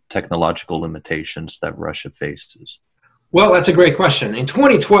the technological limitations that Russia faces? Well, that's a great question. In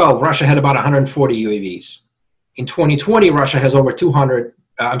 2012, Russia had about 140 UAVs. In 2020, Russia has over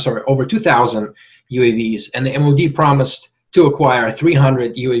 2,000 UAVs, and the MOD promised to acquire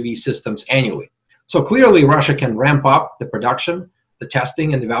 300 UAV systems annually. So clearly, Russia can ramp up the production, the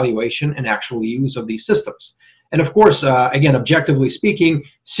testing, and evaluation and actual use of these systems. And of course, again, objectively speaking,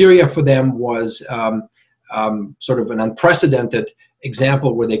 Syria for them was sort of an unprecedented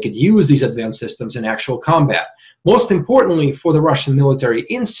example where they could use these advanced systems in actual combat. Most importantly, for the Russian military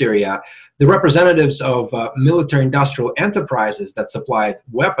in Syria, the representatives of military-industrial enterprises that supplied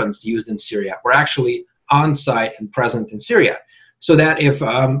weapons used in Syria were actually on-site and present in Syria, so that if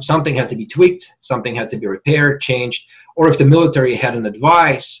something had to be tweaked, something had to be repaired, changed, or if the military had an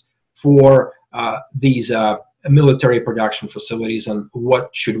advice for these military production facilities on what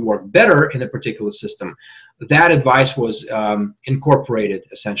should work better in a particular system, that advice was incorporated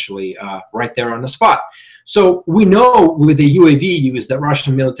essentially right there on the spot. So we know with the UAV use that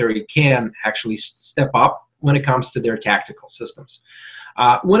Russian military can actually step up when it comes to their tactical systems.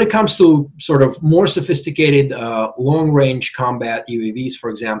 When it comes to sort of more sophisticated long-range combat UAVs,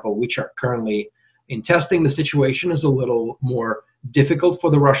 for example, which are currently in testing, the situation is a little more difficult for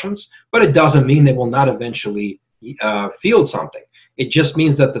the Russians, but it doesn't mean they will not eventually field something. It just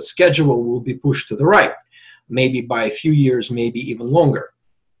means that the schedule will be pushed to the right, maybe by a few years, maybe even longer.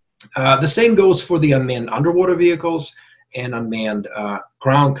 The same goes for the unmanned underwater vehicles and unmanned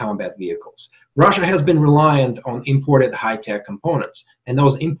ground combat vehicles. Russia has been reliant on imported high-tech components, and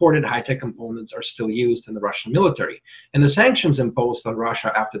those imported high-tech components are still used in the Russian military. And the sanctions imposed on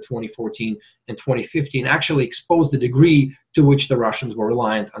Russia after 2014 and 2015 actually exposed the degree to which the Russians were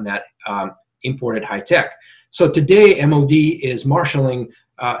reliant on that imported high-tech. So today, MOD is marshaling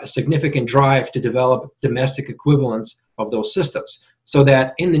a significant drive to develop domestic equivalents of those systems, so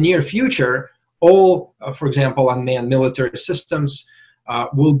that in the near future, all, for example, unmanned military systems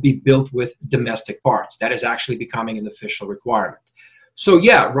will be built with domestic parts. That is actually becoming an official requirement. So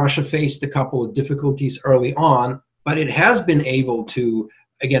yeah, Russia faced a couple of difficulties early on, but it has been able to,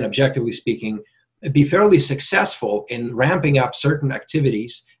 again, objectively speaking, be fairly successful in ramping up certain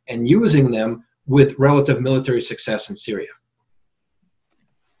activities and using them with relative military success in Syria.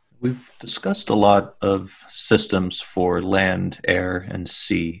 We've discussed a lot of systems for land, air, and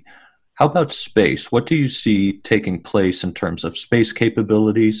sea. How about space? What do you see taking place in terms of space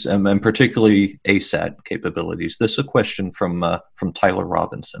capabilities and particularly ASAT capabilities? This is a question from Tyler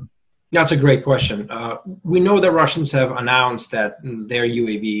Robinson. That's a great question. We know that Russians have announced that their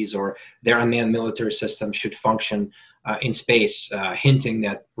UAVs or their unmanned military systems should function in space, hinting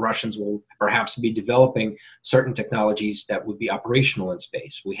that Russians will perhaps be developing certain technologies that would be operational in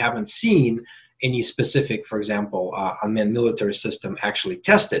space. We haven't seen any specific, for example, unmanned military system actually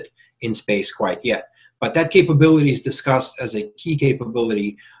tested in space quite yet. But that capability is discussed as a key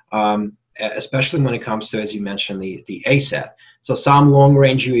capability, especially when it comes to, as you mentioned, the ASAT. So some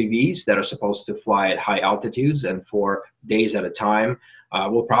long-range UAVs that are supposed to fly at high altitudes and for days at a time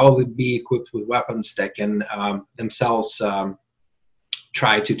will probably be equipped with weapons that can themselves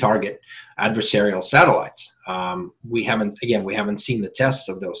try to target adversarial satellites. We haven't seen the tests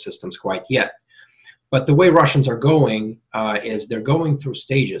of those systems quite yet. But the way Russians are going is they're going through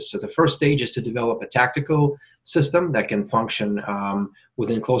stages. So the first stage is to develop a tactical system that can function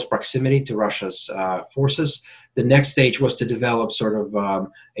within close proximity to Russia's forces. The next stage was to develop sort of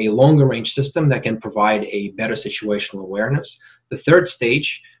a longer range system that can provide a better situational awareness. The third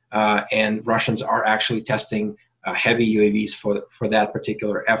stage, and Russians are actually testing heavy UAVs for that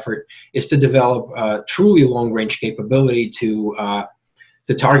particular effort, is to develop truly long range capability to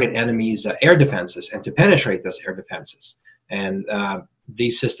target enemies' air defenses and to penetrate those air defenses. And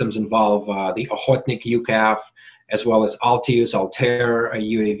these systems involve the Okhotnik UCAV, as well as Altius, Altair,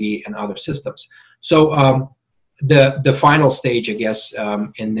 UAV, and other systems. So the final stage, I guess,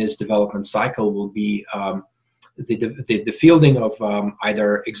 in this development cycle will be the fielding of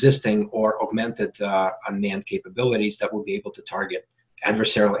either existing or augmented unmanned capabilities that will be able to target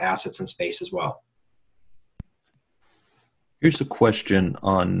adversarial assets in space as well. Here's a question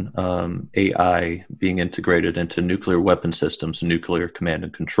on AI being integrated into nuclear weapon systems and nuclear command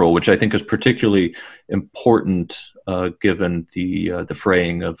and control, which I think is particularly important given the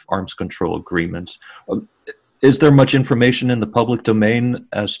fraying of arms control agreements. Is there much information in the public domain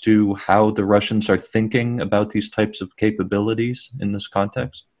as to how the Russians are thinking about these types of capabilities in this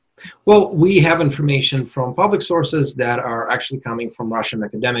context? Well, we have information from public sources that are actually coming from Russian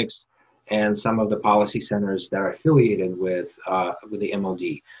academics and some of the policy centers that are affiliated with the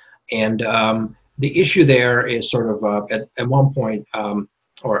MOD. And the issue there is sort of at one point,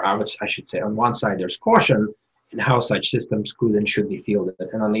 or I should say on one side, there's caution in how such systems could and should be fielded.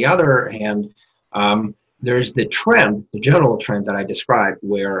 And on the other hand, there's the general trend that I described,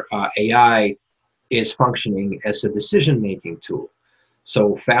 where AI is functioning as a decision-making tool.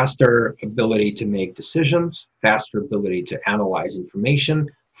 So faster ability to make decisions, faster ability to analyze information,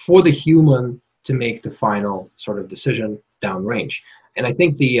 for the human to make the final sort of decision downrange. And I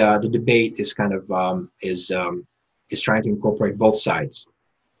think the debate is kind of is trying to incorporate both sides.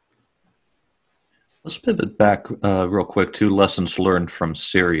 Let's pivot back real quick to lessons learned from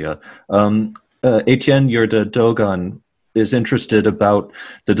Syria. Etienne Yerda-Dogan is interested about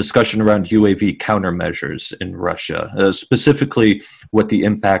the discussion around UAV countermeasures in Russia, specifically what the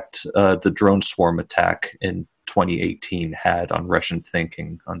impact the drone swarm attack in 2018 had on Russian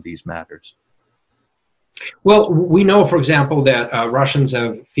thinking on these matters. Well, we know, for example, that Russians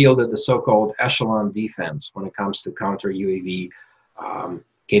have fielded the so-called echelon defense when it comes to counter UAV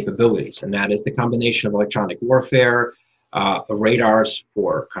capabilities, and that is the combination of electronic warfare, radars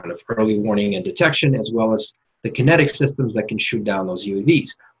for kind of early warning and detection, as well as the kinetic systems that can shoot down those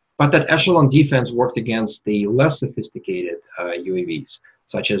UAVs. But that echelon defense worked against the less sophisticated UAVs,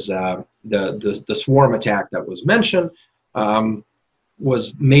 such as the swarm attack that was mentioned,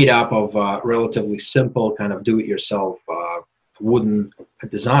 was made up of relatively simple kind of do-it-yourself wooden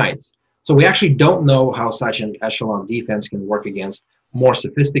designs. So we actually don't know how such an echelon defense can work against more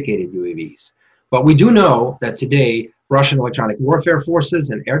sophisticated UAVs. But we do know that today Russian electronic warfare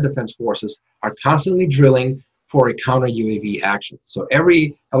forces and air defense forces are constantly drilling for a counter UAV action. So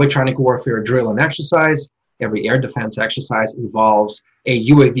every electronic warfare drill and exercise, every air defense exercise involves a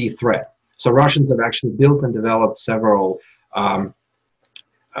UAV threat. So Russians have actually built and developed several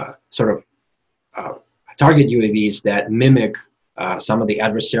target UAVs that mimic some of the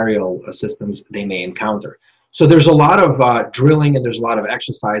adversarial systems they may encounter. So there's a lot of drilling and there's a lot of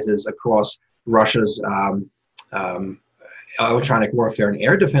exercises across Russia's electronic warfare and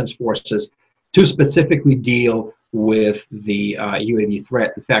air defense forces to specifically deal with the UAV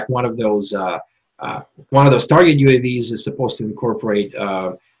threat. In fact, one of those target UAVs is supposed to incorporate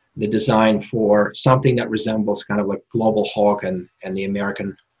the design for something that resembles kind of like Global Hawk and the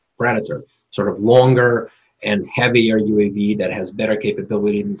American Predator, sort of longer and heavier UAV that has better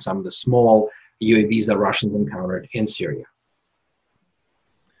capability than some of the small UAVs that Russians encountered in Syria.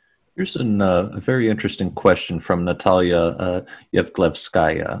 Here's a very interesting question from Natalia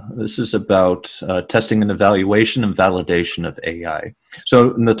Yevglevskaya. This is about testing and evaluation and validation of AI.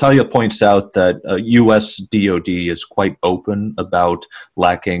 So Natalia points out that U.S. DoD is quite open about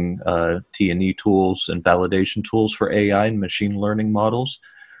lacking T&E tools and validation tools for AI and machine learning models.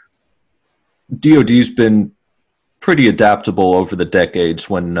 DoD's been pretty adaptable over the decades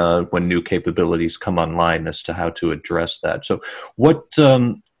when new capabilities come online as to how to address that. So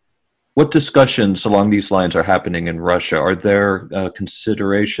what discussions along these lines are happening in Russia? Are there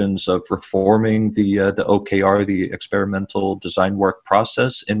considerations of reforming the OKR, the experimental design work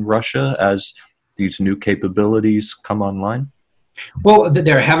process in Russia as these new capabilities come online? Well,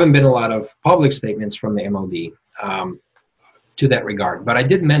 there haven't been a lot of public statements from the MOD to that regard, but I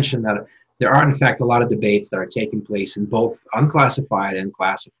did mention that there are, in fact, a lot of debates that are taking place in both unclassified and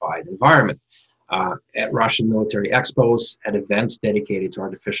classified environment. At Russian military expos, at events dedicated to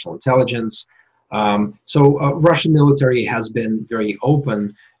artificial intelligence. So Russian military has been very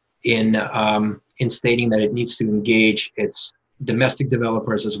open in stating that it needs to engage its domestic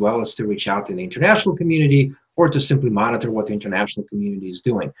developers as well as to reach out to the international community or to simply monitor what the international community is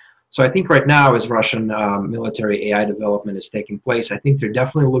doing. So I think right now, as Russian military AI development is taking place, I think they're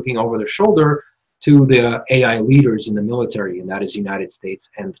definitely looking over their shoulder to the AI leaders in the military, and that is the United States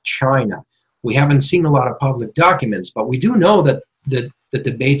and China. We haven't seen a lot of public documents, but we do know that the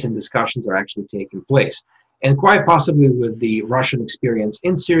debates and discussions are actually taking place. And quite possibly with the Russian experience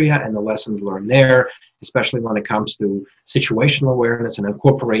in Syria and the lessons learned there, especially when it comes to situational awareness and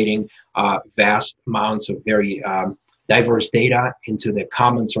incorporating vast amounts of very diverse data into the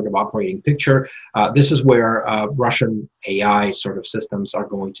common sort of operating picture. This is where Russian AI sort of systems are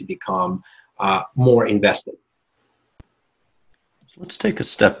going to become more invested. Let's take a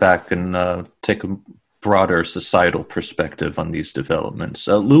step back and take a broader societal perspective on these developments.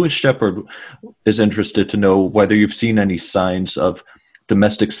 Louis Shepard is interested to know whether you've seen any signs of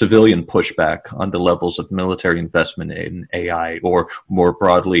domestic civilian pushback on the levels of military investment in AI, or more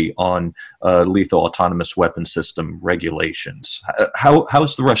broadly on lethal autonomous weapon system regulations.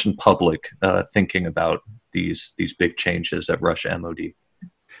 How's the Russian public thinking about these big changes at Russia MOD?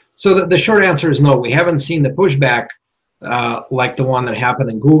 So the short answer is no. We haven't seen the pushback like the one that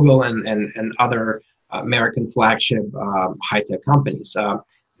happened in Google and other American flagship high-tech companies.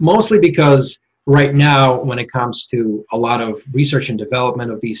 Mostly because right now, when it comes to a lot of research and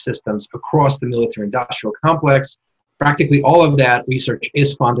development of these systems across the military-industrial complex, practically all of that research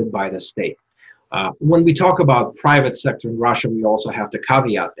is funded by the state. When we talk about private sector in Russia, we also have to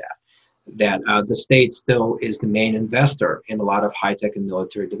caveat that the state still is the main investor in a lot of high-tech and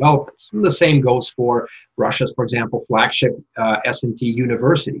military developments. And the same goes for Russia's, for example, flagship S&T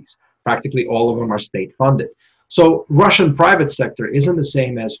universities. Practically all of them are state-funded. So Russian private sector isn't the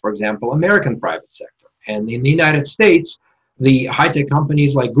same as, for example, American private sector. And in the United States, the high-tech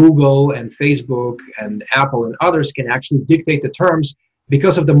companies like Google and Facebook and Apple and others can actually dictate the terms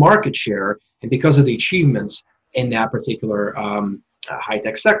because of the market share and because of the achievements in that particular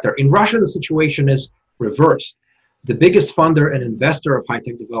high-tech sector. In Russia, the situation is reversed. The biggest funder and investor of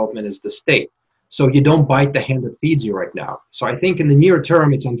high-tech development is the state. So you don't bite the hand that feeds you right now. So I think in the near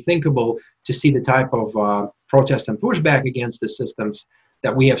term, it's unthinkable to see the type of protest and pushback against the systems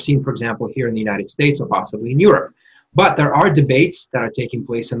that we have seen, for example, here in the United States or possibly in Europe. But there are debates that are taking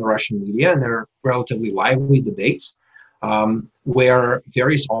place in the Russian media, and they're relatively lively debates where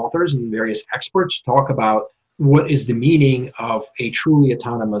various authors and various experts talk about what is the meaning of a truly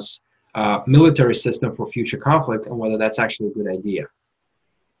autonomous military system for future conflict and whether that's actually a good idea.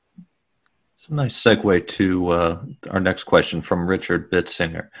 It's a nice segue to our next question from Richard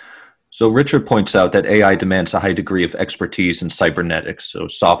Bitzinger. So Richard points out that AI demands a high degree of expertise in cybernetics, so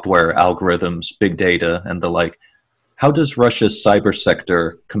software, algorithms, big data, and the like. how does Russia's cyber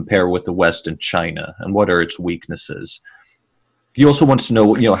sector compare with the West and China, and what are its weaknesses? He also wants to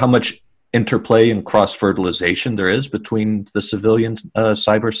know, how much interplay and cross-fertilization there is between the civilian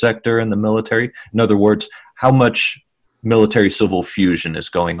cyber sector and the military. In other words, how much military-civil fusion is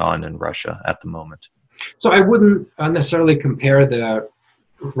going on in Russia at the moment? So I wouldn't necessarily compare the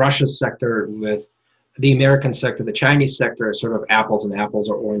Russia sector with the American sector, the Chinese sector, as sort of apples and apples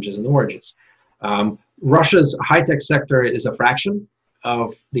or oranges and oranges. Russia's high-tech sector is a fraction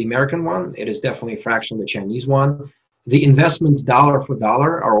of the American one. It is definitely a fraction of the Chinese one. The investments dollar for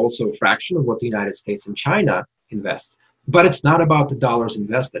dollar are also a fraction of what the United States and China invest. But it's not about the dollars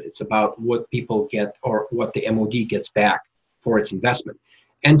invested. It's about what people get or what the MOD gets back for its investment.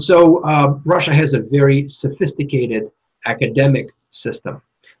 And so Russia has a very sophisticated academic system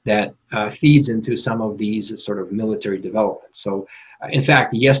that feeds into some of these sort of military developments. So in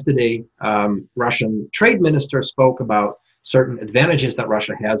fact, yesterday, Russian trade minister spoke about certain advantages that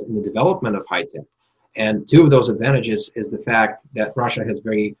Russia has in the development of high tech. And two of those advantages is the fact that Russia has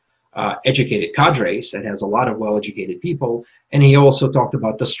very educated cadres and has a lot of well-educated people. And he also talked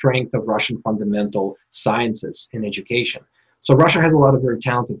about the strength of Russian fundamental sciences in education. So Russia has a lot of very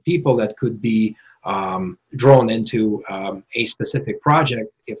talented people that could be drawn into a specific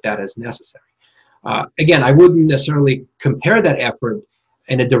project if that is necessary. Again, I wouldn't necessarily compare that effort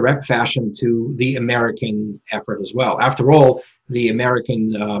in a direct fashion to the American effort as well. After all, the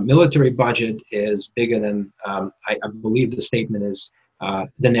American military budget is bigger than, I believe the statement is,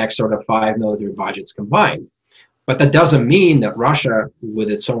 the next sort of 5 military budgets combined. But that doesn't mean that Russia, with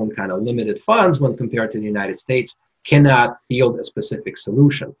its own kind of limited funds when compared to the United States, cannot field a specific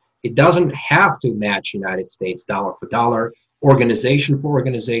solution. It doesn't have to match United States dollar for dollar, organization for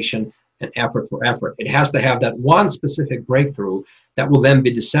organization, and effort for effort. It has to have that one specific breakthrough that will then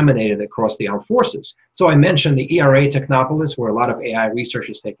be disseminated across the armed forces. So I mentioned the ERA Technopolis, where a lot of AI research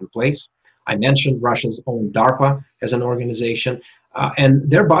is taking place. I mentioned Russia's own DARPA as an organization, and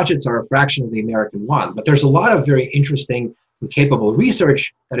their budgets are a fraction of the American one. But there's a lot of very interesting and capable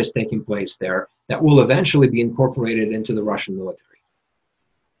research that is taking place there that will eventually be incorporated into the Russian military.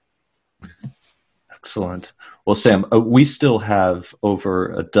 Excellent. Well, Sam, we still have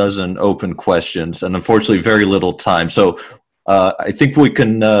over a dozen open questions and unfortunately very little time. So I think we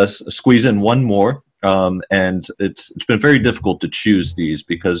can squeeze in one more. And it's been very difficult to choose these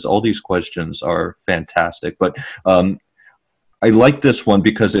because all these questions are fantastic. But I like this one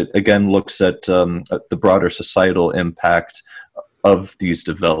because it, again, looks at the broader societal impact of these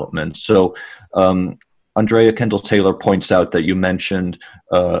developments. So Andrea Kendall-Taylor points out that you mentioned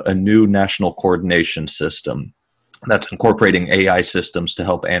a new national coordination system that's incorporating AI systems to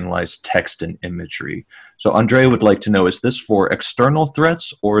help analyze text and imagery. So Andrea would like to know, is this for external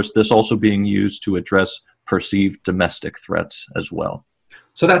threats, or is this also being used to address perceived domestic threats as well?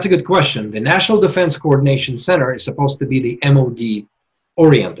 So that's a good question. The National Defense Coordination Center is supposed to be the MOD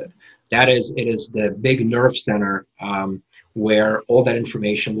oriented. That is, it is the big nerve center where all that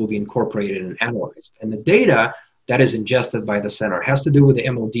information will be incorporated and analyzed. And the data that is ingested by the center has to do with the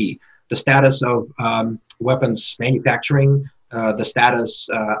MOD, the status of weapons manufacturing, the status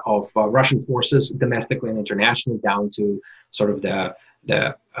of Russian forces domestically and internationally, down to sort of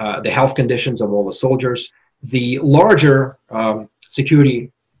the health conditions of all the soldiers, the larger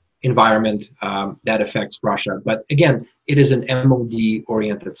security environment that affects Russia. But again, it is an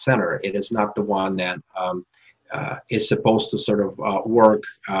MOD-oriented center. It is not the one that is supposed to sort of work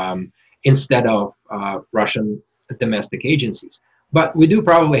instead of Russian domestic agencies. But we do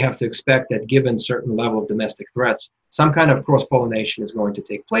probably have to expect that given certain level of domestic threats, some kind of cross-pollination is going to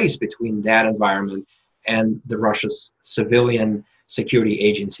take place between that environment and the Russia's civilian security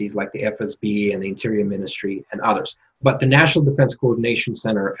agencies like the FSB and the Interior Ministry and others. But the National Defense Coordination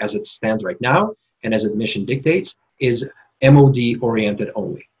Center, as it stands right now, and as its mission dictates, is MOD-oriented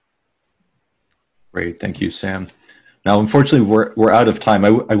only. Great, thank you, Sam. Now, unfortunately, we're out of time.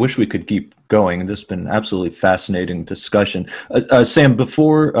 I wish we could keep going. This has been an absolutely fascinating discussion. Sam,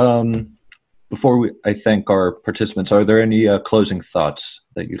 before I thank our participants, are there any closing thoughts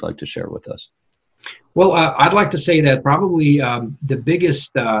that you'd like to share with us? Well, I'd like to say that probably the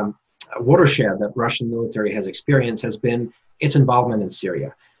biggest watershed that Russian military has experienced has been its involvement in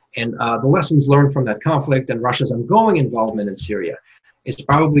Syria. And the lessons learned from that conflict and Russia's ongoing involvement in Syria is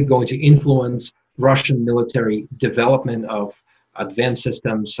probably going to influence Russian military development of advanced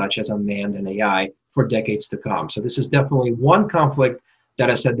systems such as unmanned and AI for decades to come. So this is definitely one conflict that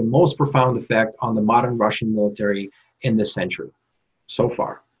has had the most profound effect on the modern Russian military in this century so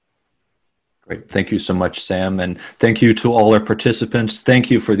far. Great. Thank you so much, Sam. And thank you to all our participants.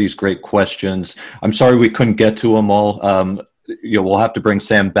 Thank you for these great questions. I'm sorry we couldn't get to them all. We'll have to bring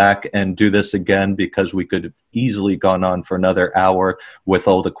Sam back and do this again because we could have easily gone on for another hour with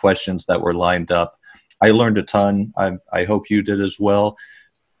all the questions that were lined up. I learned a ton. I hope you did as well.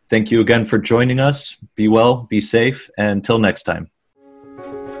 Thank you again for joining us. Be well, be safe, and until next time.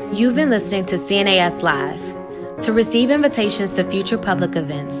 You've been listening to CNAS Live. To receive invitations to future public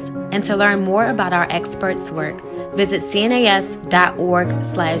events and to learn more about our experts' work, visit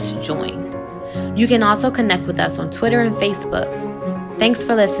cnas.org/join. You can also connect with us on Twitter and Facebook. Thanks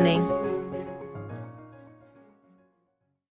for listening.